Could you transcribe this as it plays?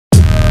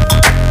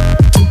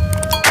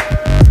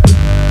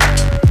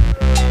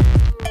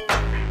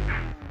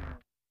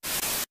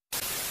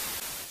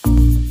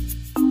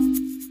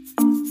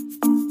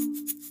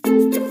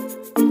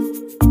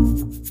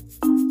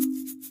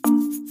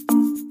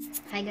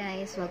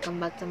guys!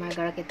 Welcome back to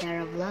Margarette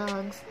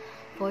Vlogs.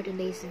 For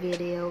today's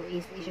video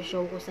is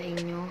i-show ko sa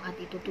inyo at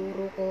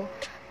ituturo ko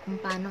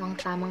kung paano ang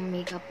tamang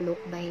makeup look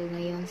dahil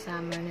ngayon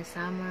summer na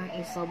summer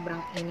is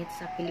sobrang init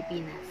sa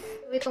Pilipinas.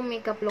 So, itong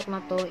makeup look na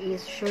to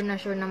is sure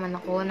naman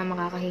ako na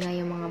makakahinga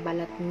yung mga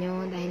balat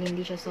nyo dahil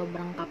hindi siya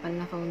sobrang kapal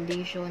na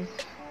foundation.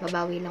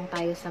 Babawi lang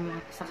tayo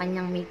sa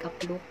kanyang makeup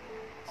look.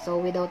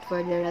 So without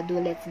further ado,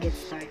 let's get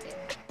started.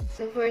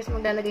 So first,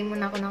 maglalagay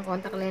muna ako ng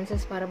contact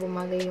lenses para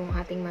bumagay yung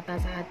ating mata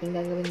sa ating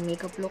gagawing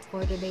makeup look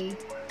for today.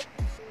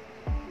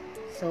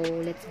 So,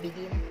 let's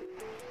begin.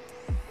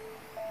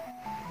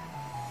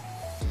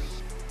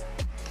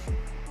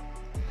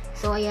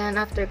 So, ayan,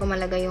 after ko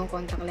malagay yung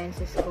contact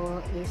lenses ko,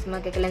 is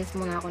mag-cleanse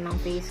muna ako ng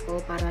face ko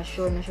para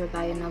sure na sure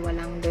tayo na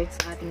walang dirt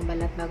sa ating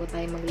balat bago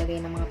tayo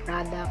maglagay ng mga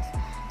products.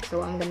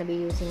 So, I'm gonna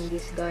be using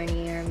this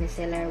Garnier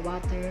Micellar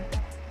Water.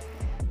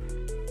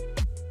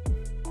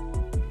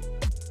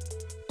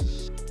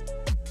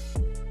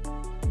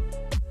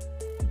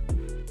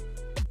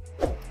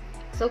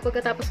 So,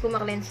 pagkatapos ko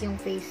ma-cleanse yung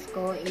face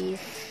ko is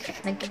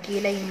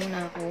nagkikilay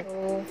muna ako. So,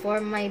 for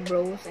my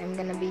brows, I'm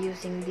gonna be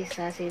using this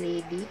Sassy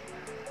Lady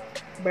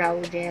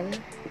Brow Gel.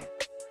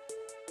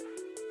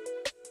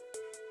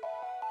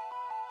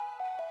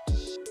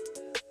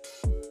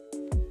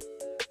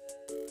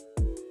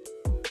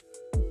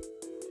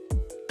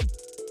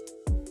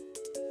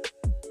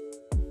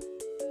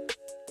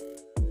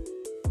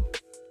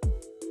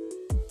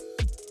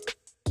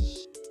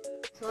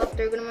 So,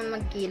 after ko naman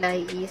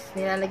magkilay is,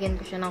 nilalagyan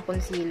ko siya ng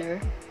concealer.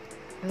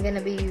 I'm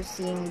gonna be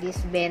using this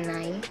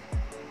Benay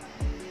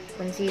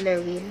Concealer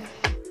Wheel.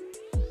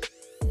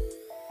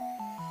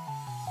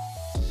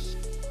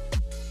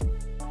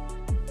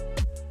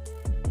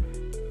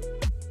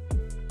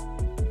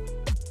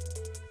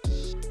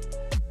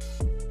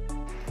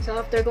 So,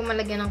 after ko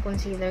malagyan ng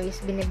concealer is,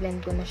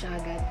 biniblend ko na siya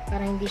agad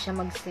para hindi siya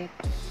mag-set.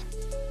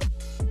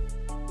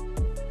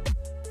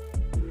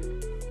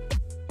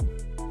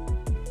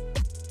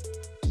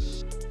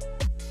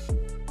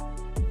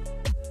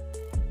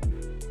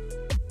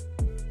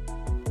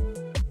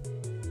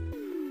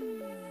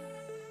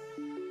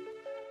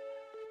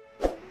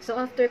 So,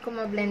 after ko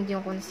ma-blend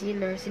yung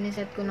concealer,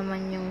 siniset ko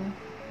naman yung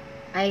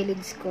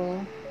eyelids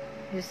ko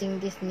using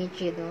this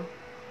Nichido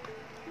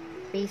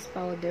face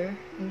powder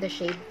in the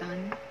shade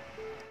Tan.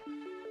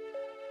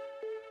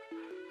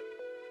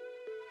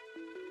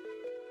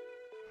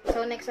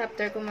 So, next,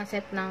 after ko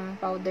ma-set ng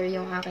powder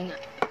yung aking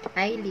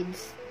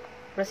eyelids,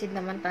 proceed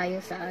naman tayo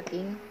sa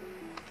ating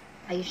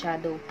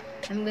eyeshadow.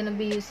 I'm gonna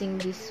be using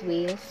these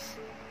Wales.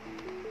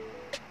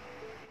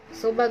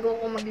 So, bago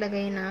ko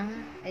maglagay ng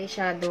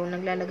eyeshadow,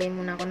 naglalagay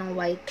muna ako ng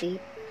white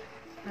tape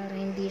para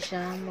hindi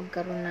siya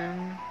magkaroon ng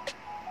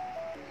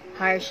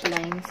harsh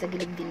lines sa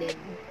gilid-gilid.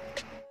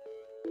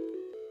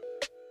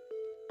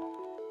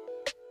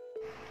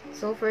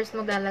 So, first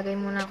maglalagay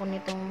muna ako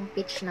nitong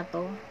peach na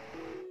to.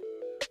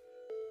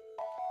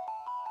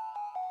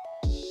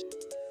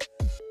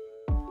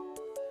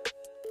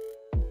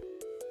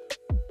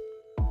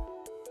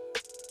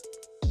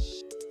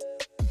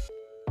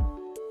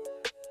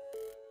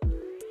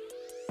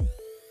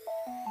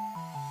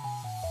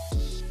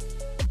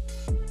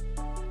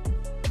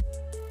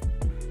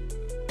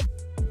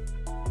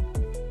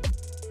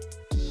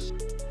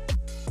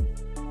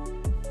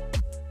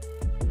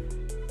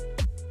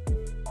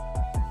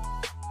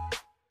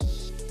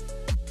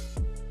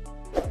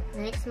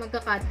 Next,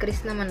 magka-cut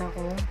crease naman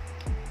ako.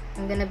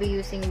 I'm gonna be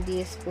using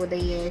this Puda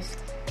Years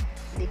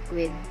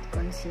Liquid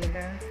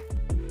Concealer.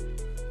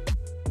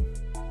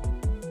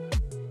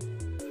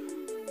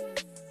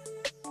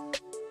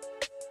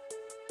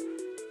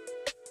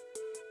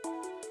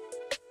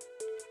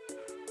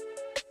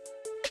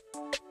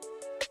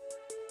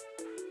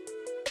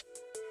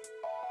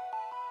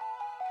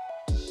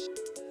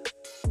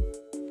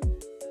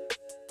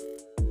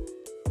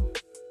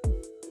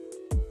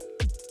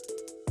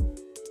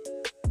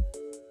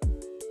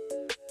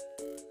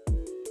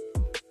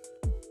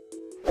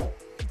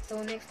 So,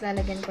 next,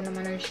 lalagyan ko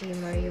naman ng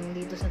shimmer yung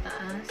dito sa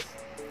taas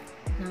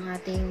ng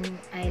ating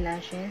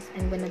eyelashes.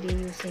 I'm gonna be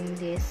using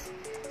this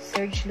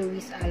Serge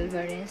Luis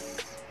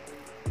Alvarez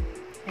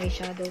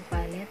eyeshadow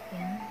palette.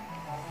 Yan.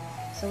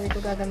 So,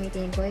 ito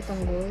gagamitin ko, itong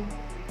gold.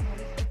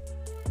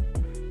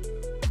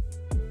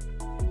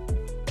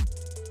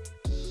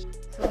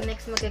 So,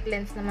 next,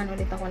 mag-cleanse naman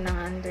ulit ako ng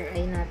under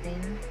eye natin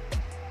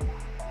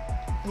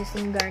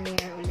using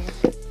Garnier ulit.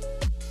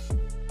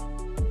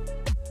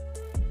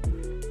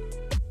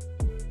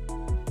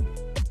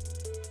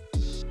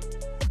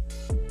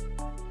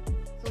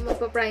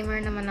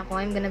 Magpa-primer naman ako.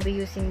 I'm gonna be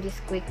using this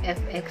Quick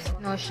FX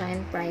No Shine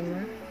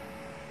Primer.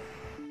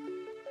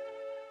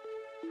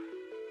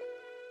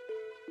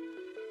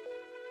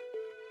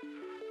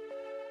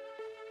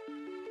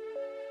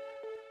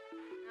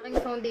 Aking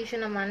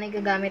foundation naman ay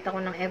gagamit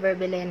ako ng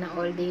Everbelena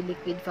All Day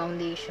Liquid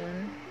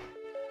Foundation.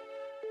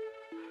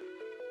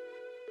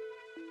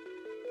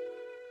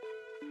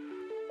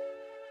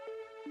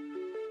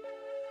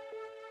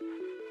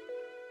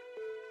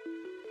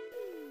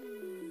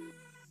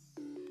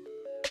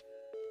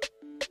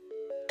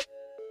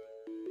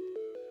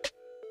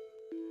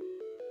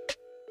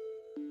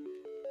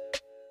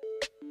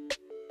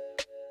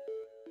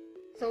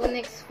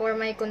 next for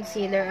my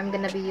concealer, I'm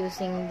gonna be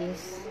using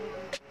this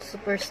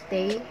Super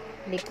Stay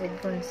Liquid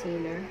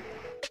Concealer.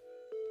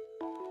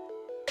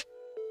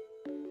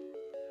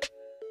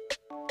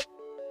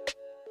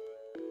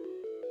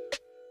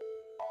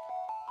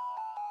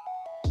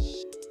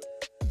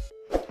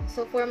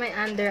 So for my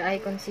under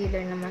eye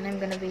concealer naman, I'm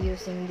gonna be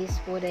using this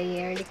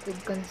Dejesus Liquid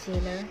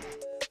Concealer.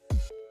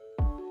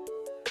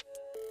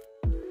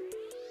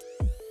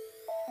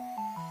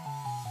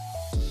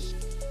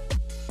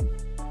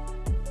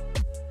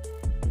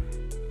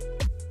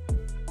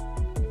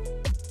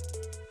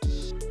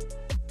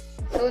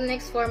 So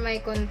next for my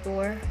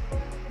contour,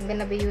 I'm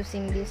gonna be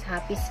using this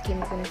Happy Skin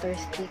Contour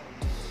Stick.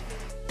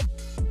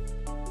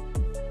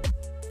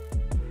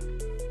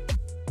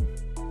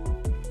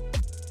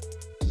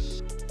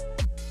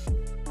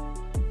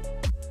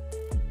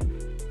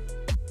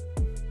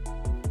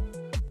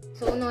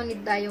 So, no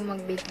need tayo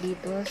mag-bake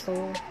dito. So,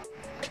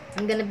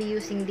 I'm gonna be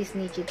using this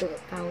Nichito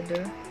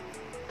powder.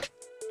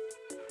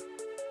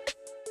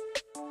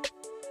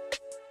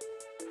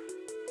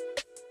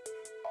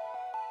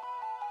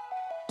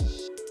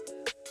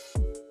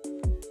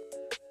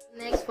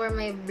 Next, for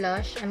my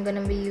blush, I'm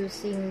gonna be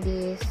using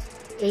this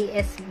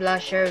AS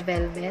Blusher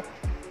Velvet.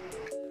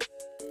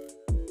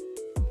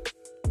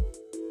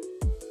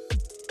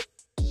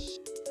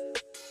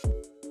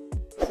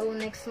 So,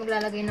 next,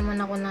 maglalagay naman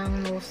ako ng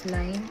nose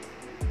line.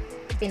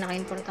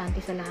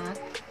 Pinaka-importante sa lahat.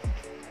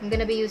 I'm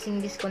gonna be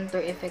using this Contour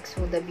FX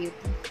Huda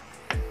Beauty.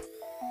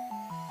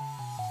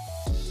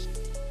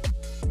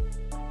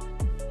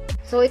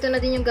 So, ito na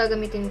din yung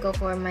gagamitin ko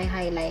for my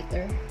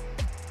highlighter.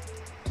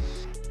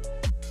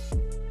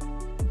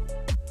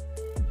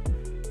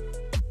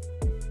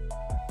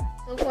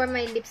 So, for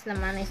my lips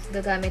naman is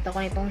gagamit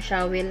ako nitong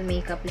Shawel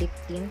Makeup Lip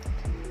Tint.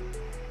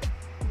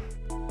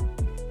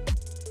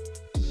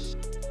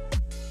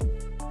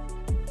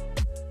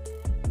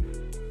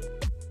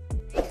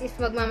 Is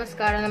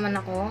magmamaskara naman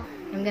ako.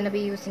 I'm gonna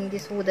be using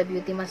this Huda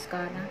Beauty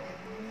mascara.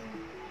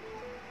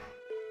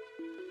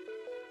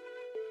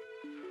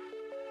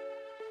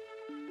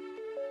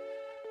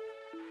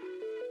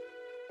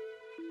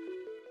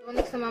 So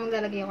next naman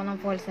maglalagay ako ng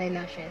false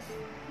eyelashes.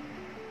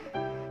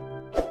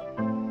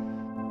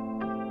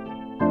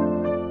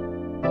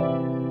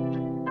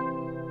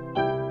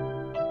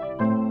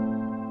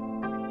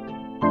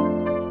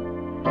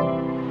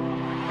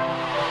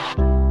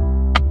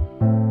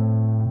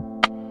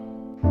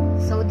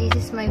 This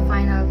is my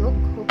final look.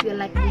 Hope you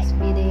like this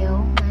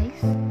video,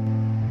 guys.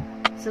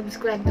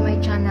 Subscribe to my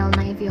channel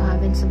na if you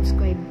haven't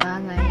subscribed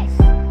pa, guys.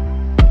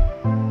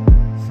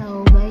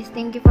 So, guys,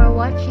 thank you for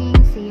watching.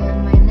 See you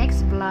on my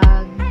next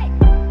vlog.